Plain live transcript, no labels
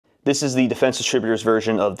This is the Defense Distributors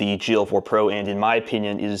version of the GL4 Pro, and in my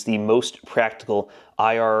opinion, it is the most practical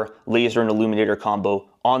IR laser and illuminator combo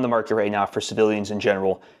on the market right now for civilians in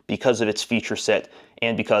general because of its feature set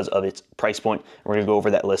and because of its price point. We're going to go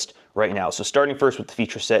over that list right now. So starting first with the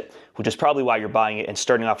feature set, which is probably why you're buying it, and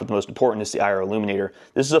starting off with the most important is the IR illuminator.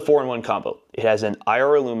 This is a 4-in-1 combo. It has an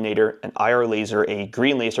IR illuminator, an IR laser, a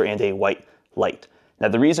green laser, and a white light. Now,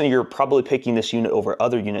 the reason you're probably picking this unit over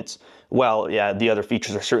other units, well, yeah, the other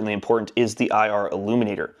features are certainly important, is the IR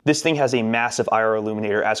illuminator. This thing has a massive IR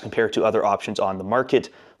illuminator as compared to other options on the market.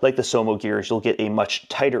 Like the Somo gears, you'll get a much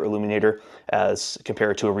tighter illuminator as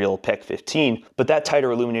compared to a real PEC 15. But that tighter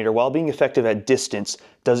illuminator, while being effective at distance,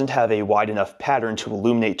 doesn't have a wide enough pattern to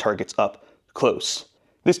illuminate targets up close.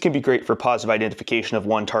 This can be great for positive identification of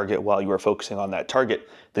one target while you are focusing on that target.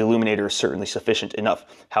 The illuminator is certainly sufficient enough.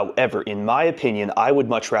 However, in my opinion, I would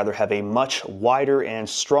much rather have a much wider and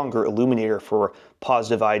stronger illuminator for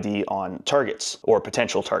positive ID on targets or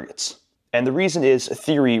potential targets. And the reason is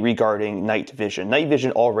theory regarding night vision. Night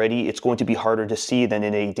vision already, it's going to be harder to see than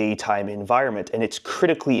in a daytime environment, and it's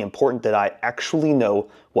critically important that I actually know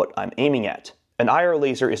what I'm aiming at. An IR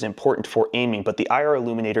laser is important for aiming, but the IR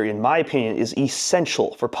illuminator, in my opinion, is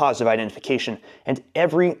essential for positive identification, and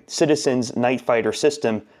every citizen's night fighter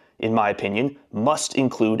system, in my opinion, must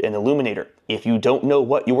include an illuminator. If you don't know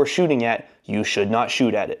what you're shooting at, you should not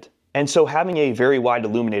shoot at it. And so having a very wide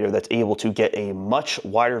illuminator that's able to get a much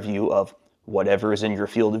wider view of whatever is in your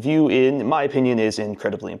field of view, in my opinion, is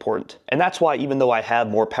incredibly important. And that's why, even though I have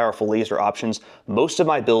more powerful laser options, most of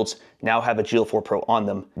my builds now have a GL4 Pro on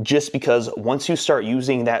them, just because once you start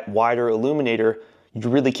using that wider illuminator, you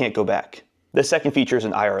really can't go back. The second feature is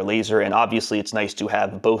an IR laser, and obviously it's nice to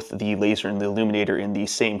have both the laser and the illuminator in the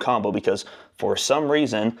same combo, because for some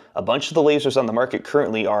reason, a bunch of the lasers on the market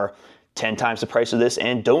currently are 10 times the price of this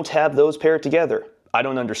and don't have those paired together. I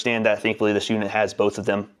don't understand that. Thankfully, this unit has both of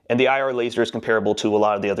them. And the IR laser is comparable to a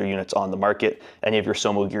lot of the other units on the market. Any of your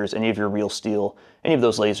Somo gears, any of your real steel, any of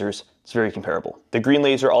those lasers, it's very comparable. The green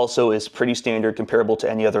laser also is pretty standard, comparable to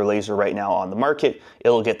any other laser right now on the market.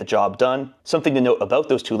 It'll get the job done. Something to note about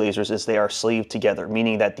those two lasers is they are sleeved together,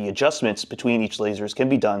 meaning that the adjustments between each lasers can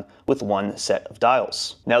be done with one set of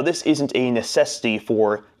dials. Now, this isn't a necessity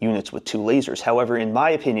for units with two lasers. However, in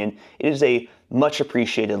my opinion, it is a much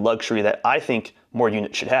appreciated luxury that I think more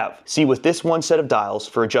units should have. See, with this one set of dials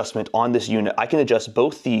for adjustment on this unit, I can adjust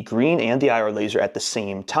both the green and the IR laser at the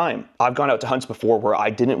same time. I've gone out to hunts before where I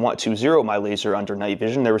didn't want to zero my laser under night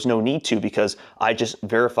vision. There was no need to, because I just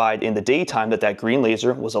verified in the daytime that that green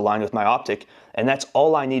laser was aligned with my optic, and that's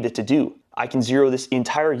all I needed to do. I can zero this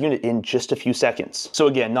entire unit in just a few seconds. So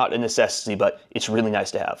again, not a necessity, but it's really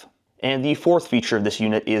nice to have. And the fourth feature of this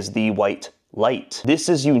unit is the white light. This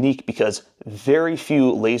is unique because very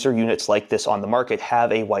few laser units like this on the market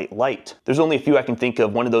have a white light. There's only a few I can think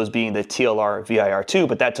of, one of those being the TLR VIR2,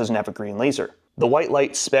 but that doesn't have a green laser. The white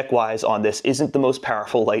light spec-wise on this isn't the most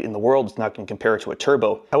powerful light in the world. It's not going to compare it to a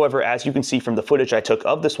turbo. However, as you can see from the footage I took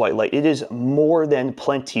of this white light, it is more than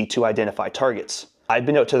plenty to identify targets. I've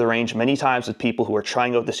been out to the range many times with people who are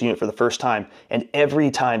trying out this unit for the first time, and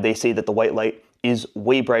every time they say that the white light is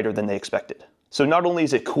way brighter than they expected. So not only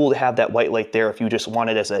is it cool to have that white light there if you just want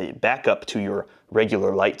it as a backup to your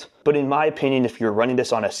regular light, but in my opinion, if you're running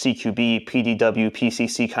this on a CQB, PDW,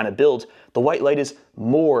 PCC kind of build, the white light is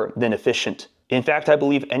more than efficient. In fact, I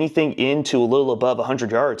believe anything into a little above 100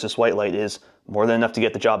 yards, this white light is more than enough to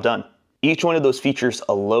get the job done. Each one of those features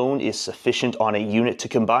alone is sufficient on a unit. To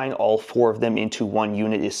combine all four of them into one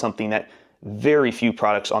unit is something that very few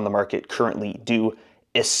products on the market currently do,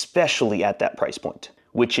 especially at that price point,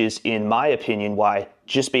 which is, in my opinion, why,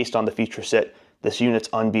 just based on the feature set, this unit's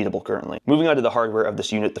unbeatable currently. Moving on to the hardware of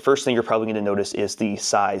this unit, the first thing you're probably going to notice is the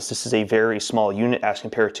size. This is a very small unit as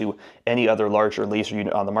compared to any other larger laser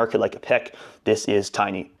unit on the market like a PEC. This is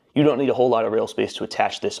tiny. You don't need a whole lot of rail space to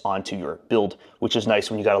attach this onto your build, which is nice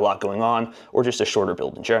when you got a lot going on or just a shorter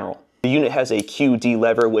build in general. The unit has a QD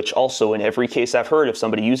lever, which also, in every case I've heard of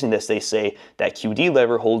somebody using this, they say that QD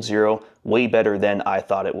lever holds zero way better than I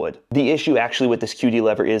thought it would. The issue actually with this QD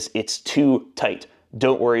lever is it's too tight.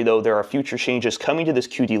 Don't worry though, there are future changes coming to this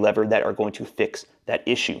QD lever that are going to fix that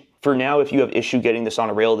issue. For now, if you have issue getting this on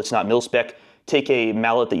a rail that's not mil-spec, take a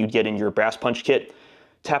mallet that you'd get in your brass punch kit,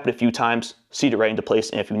 tap it a few times, seat it right into place,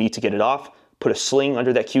 and if you need to get it off, put a sling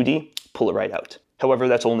under that QD, pull it right out. However,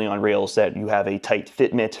 that's only on rails that you have a tight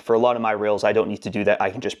fitment. For a lot of my rails, I don't need to do that.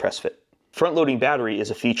 I can just press fit. Front-loading battery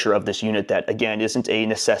is a feature of this unit that, again, isn't a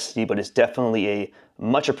necessity, but is definitely a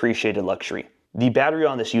much appreciated luxury. The battery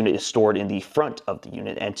on this unit is stored in the front of the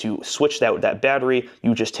unit, and to switch that battery,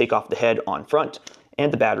 you just take off the head on front,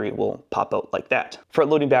 and the battery will pop out like that.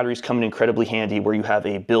 Front-loading batteries come in incredibly handy where you have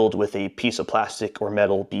a build with a piece of plastic or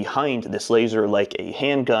metal behind this laser, like a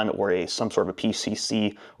handgun or some sort of a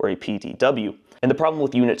PCC or a PDW. And the problem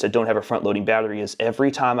with units that don't have a front-loading battery is every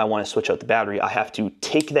time I want to switch out the battery, I have to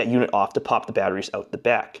take that unit off to pop the batteries out the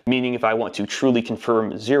back. Meaning if I want to truly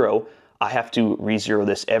confirm 0, I have to re-zero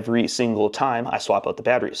this every single time I swap out the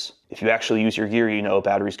batteries. If you actually use your gear, you know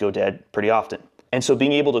batteries go dead pretty often. And so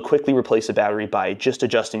being able to quickly replace a battery by just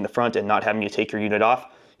adjusting the front and not having to take your unit off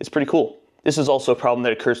is pretty cool. This is also a problem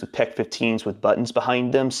that occurs with PEC 15s with buttons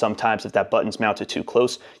behind them. Sometimes if that button's mounted too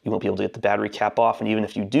close, you won't be able to get the battery cap off, and even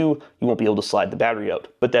if you do, you won't be able to slide the battery out.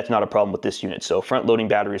 But that's not a problem with this unit, so front-loading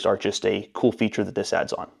batteries are just a cool feature that this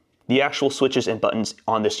adds on. The actual switches and buttons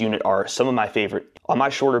on this unit are some of my favorite. On my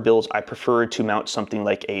shorter builds, I prefer to mount something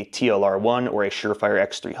like a TLR1 or a Surefire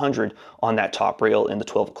X300 on that top rail in the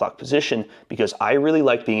 12 o'clock position because I really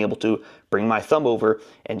like being able to bring my thumb over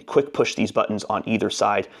and quick push these buttons on either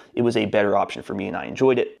side. It was a better option for me and I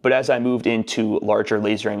enjoyed it. But as I moved into larger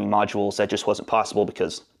laser aiming modules, that just wasn't possible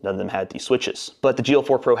because none of them had these switches. But the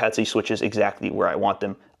GL4 Pro has these switches exactly where I want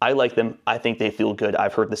them. I like them. I think they feel good.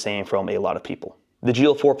 I've heard the same from a lot of people. The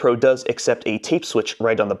GL4 Pro does accept a tape switch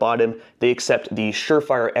right on the bottom. They accept the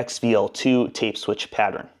Surefire XVL2 tape switch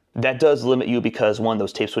pattern. That does limit you because one,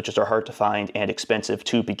 those tape switches are hard to find and expensive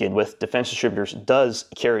to begin with. Defense Distributors does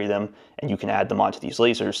carry them and you can add them onto these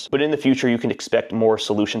lasers. But in the future, you can expect more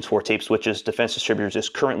solutions for tape switches Defense Distributors is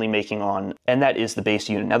currently making on, and that is the base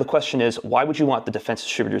unit. Now the question is, why would you want the Defense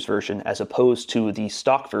Distributors version as opposed to the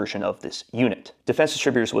stock version of this unit? Defense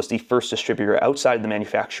Distributors was the first distributor outside of the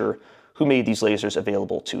manufacturer who made these lasers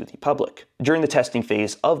available to the public. During the testing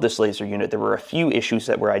phase of this laser unit, there were a few issues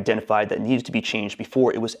that were identified that needed to be changed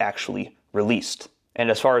before it was actually released.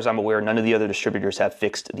 And as far as I'm aware, none of the other distributors have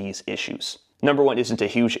fixed these issues. Number one isn't a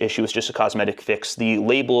huge issue, it's just a cosmetic fix. The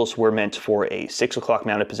labels were meant for a 6 o'clock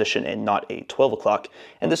mounted position and not a 12 o'clock,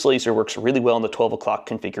 and this laser works really well in the 12 o'clock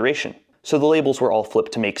configuration. So the labels were all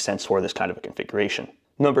flipped to make sense for this kind of a configuration.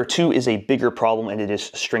 Number two is a bigger problem, and it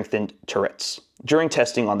is strengthened turrets. During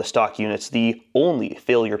testing on the stock units, the only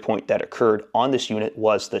failure point that occurred on this unit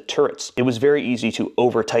was the turrets. It was very easy to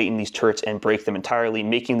over-tighten these turrets and break them entirely,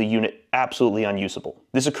 making the unit absolutely unusable.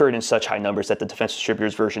 This occurred in such high numbers that the Defense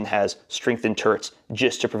Distributors version has strengthened turrets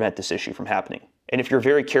just to prevent this issue from happening. And if you're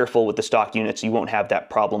very careful with the stock units, you won't have that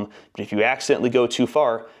problem, but if you accidentally go too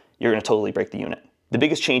far, you're going to totally break the unit. The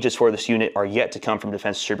biggest changes for this unit are yet to come from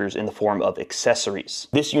Defense Distributors in the form of accessories.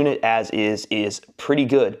 This unit as is pretty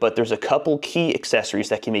good, but there's a couple key accessories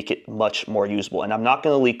that can make it much more usable. And I'm not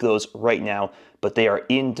going to leak those right now, but they are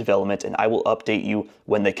in development and I will update you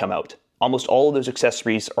when they come out. Almost all of those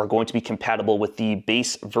accessories are going to be compatible with the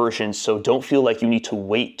base version, so don't feel like you need to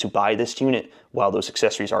wait to buy this unit while those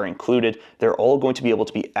accessories are included. They're all going to be able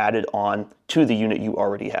to be added on to the unit you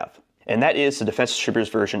already have. And that is the Defense Distributors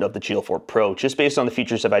version of the GL4 Pro. Just based on the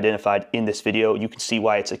features I've identified in this video, you can see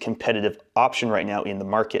why it's a competitive option right now in the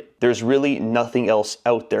market. There's really nothing else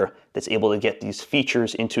out there that's able to get these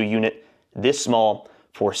features into a unit this small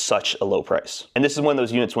for such a low price. And this is one of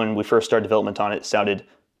those units when we first started development on it sounded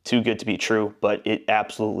too good to be true, but it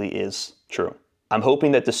absolutely is true. I'm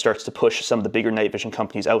hoping that this starts to push some of the bigger night vision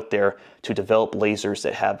companies out there to develop lasers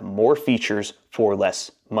that have more features for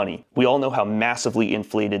less money. We all know how massively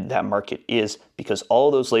inflated that market is because all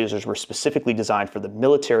of those lasers were specifically designed for the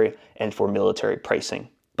military and for military pricing.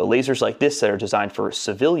 But lasers like this that are designed for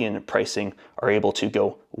civilian pricing are able to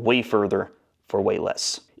go way further for way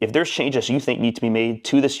less. If there's changes you think need to be made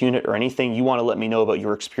to this unit or anything you want to let me know about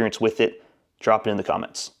your experience with it, drop it in the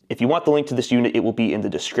comments. If you want the link to this unit, it will be in the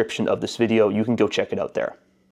description of this video. You can go check it out there.